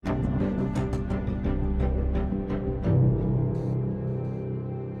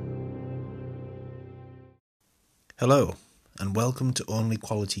Hello, and welcome to Only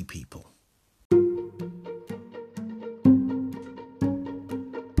Quality People.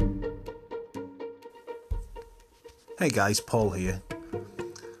 Hey guys, Paul here.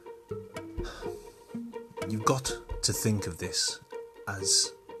 You've got to think of this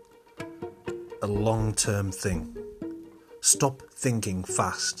as a long-term thing. Stop thinking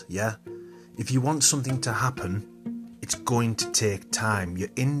fast, yeah? If you want something to happen, it's going to take time. You're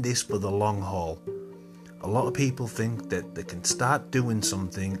in this for the long haul. A lot of people think that they can start doing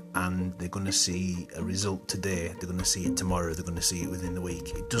something and they're going to see a result today, they're going to see it tomorrow, they're going to see it within the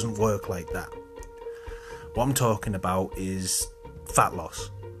week. It doesn't work like that. What I'm talking about is fat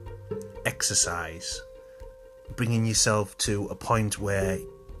loss, exercise, bringing yourself to a point where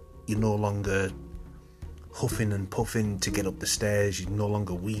you're no longer huffing and puffing to get up the stairs, you're no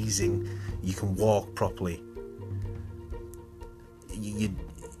longer wheezing, you can walk properly.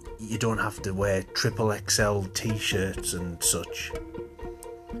 You don't have to wear triple XL t-shirts and such.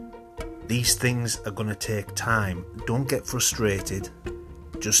 These things are going to take time. Don't get frustrated.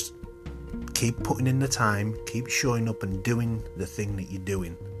 Just keep putting in the time, keep showing up and doing the thing that you're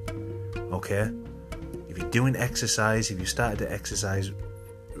doing. Okay? If you're doing exercise, if you started an exercise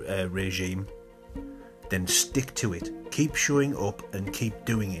regime, then stick to it. Keep showing up and keep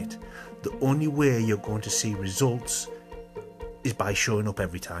doing it. The only way you're going to see results is by showing up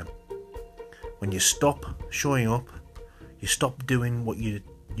every time. When you stop showing up, you stop doing what you're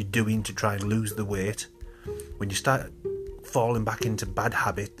doing to try and lose the weight, when you start falling back into bad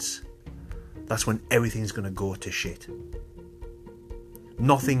habits, that's when everything's going to go to shit.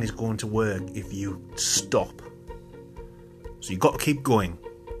 Nothing is going to work if you stop. So you've got to keep going.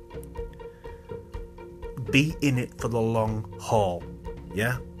 Be in it for the long haul,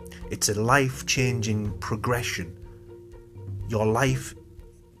 yeah? It's a life-changing progression. Your life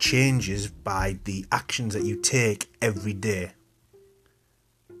changes by the actions that you take every day.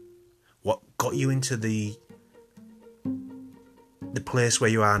 What got you into the place where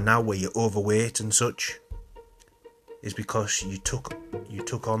you are now, where you're overweight and such, is because you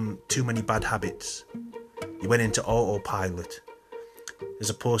took on too many bad habits. You went into autopilot. As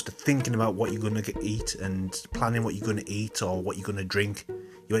opposed to thinking about what you're going to eat and planning what you're going to eat or what you're going to drink,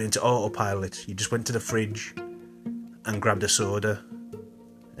 you went into autopilot. You just went to the fridge and grabbed a soda,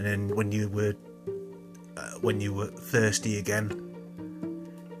 and then when you were thirsty again,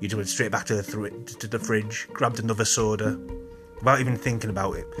 you just went straight back to the fridge, grabbed another soda, without even thinking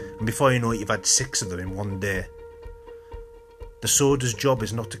about it. And before you know it, you've had 6 of them in one day. The soda's job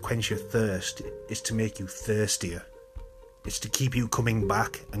is not to quench your thirst; it's to make you thirstier. It's to keep you coming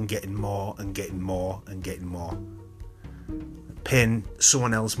back and getting more and getting more and getting more. Paying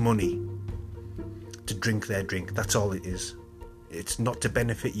someone else money to drink their drink, that's all it is. It's not to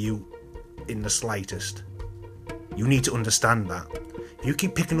benefit you in the slightest. You need to understand that. If you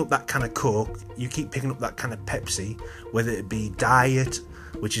keep picking up that kind of Coke, you keep picking up that kind of Pepsi, whether it be diet,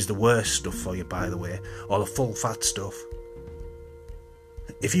 which is the worst stuff for you by the way, or the full fat stuff,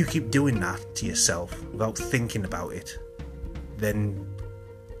 if you keep doing that to yourself without thinking about it, then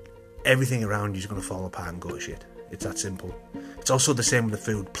everything around you is going to fall apart and go to shit. It's that simple. It's also the same with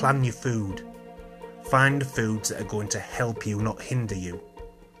the food. Plan your food. Find the foods that are going to help you, not hinder you.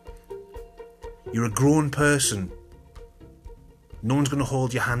 You're a grown person. No one's going to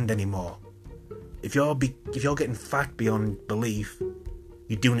hold your hand anymore. If you're getting fat beyond belief,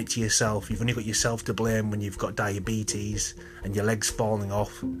 you're doing it to yourself. You've only got yourself to blame when you've got diabetes and your legs falling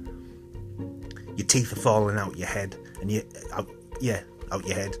off. Your teeth are falling out your head, and out your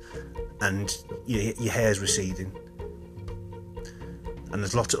head, and your hair's receding. And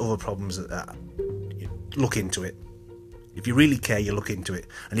there's lots of other problems that you look into it. If you really care, you look into it.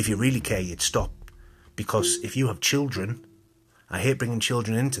 And if you really care, you'd stop. Because if you have children, I hate bringing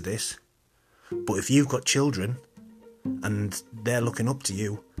children into this, but if you've got children and they're looking up to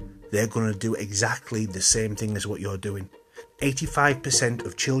you, they're going to do exactly the same thing as what you're doing. 85%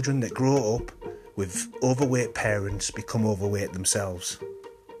 of children that grow up with overweight parents become overweight themselves.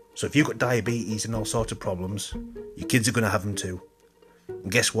 So if you've got diabetes and all sorts of problems, your kids are going to have them too. And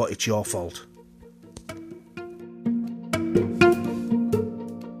guess what? It's your fault.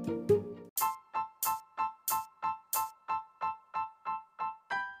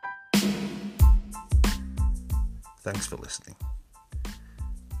 Thanks for listening.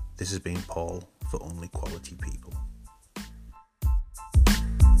 This has been Paul for Only Quality People.